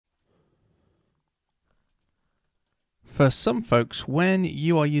For some folks, when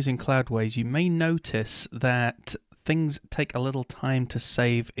you are using Cloudways, you may notice that things take a little time to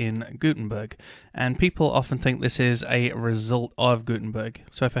save in Gutenberg, and people often think this is a result of Gutenberg.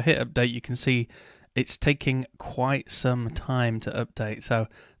 So if I hit update, you can see it's taking quite some time to update. So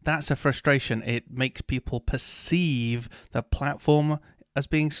that's a frustration. It makes people perceive the platform as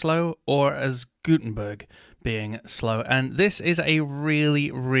being slow or as Gutenberg being slow. And this is a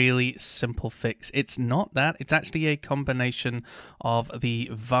really simple fix. It's not that. It's actually a combination of the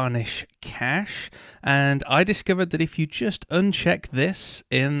Varnish cache. And I discovered that if you just uncheck this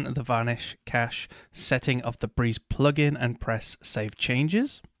in the Varnish cache setting of the Breeze plugin and press Save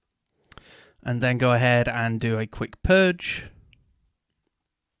Changes, and then go ahead and do a quick purge.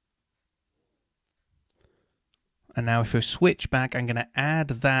 And now if we switch back, I'm going to add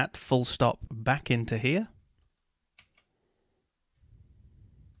that full stop back into here.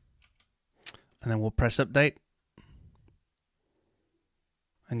 And then we'll press update.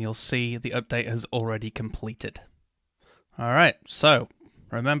 And you'll see the update has already completed. All right, so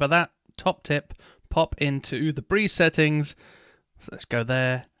remember that top tip, pop into the Breeze settings. So let's go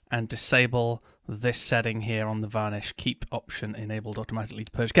there and disable this setting here on the Varnish, keep option enabled automatically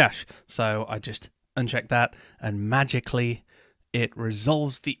to purge cache. So I just uncheck that and magically it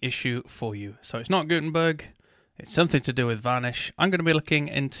resolves the issue for you. So it's not Gutenberg, it's something to do with Varnish. I'm going to be looking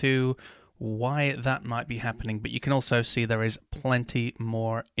into why that might be happening, but you can also see there is plenty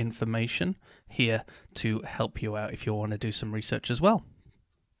more information here to help you out if you want to do some research as well.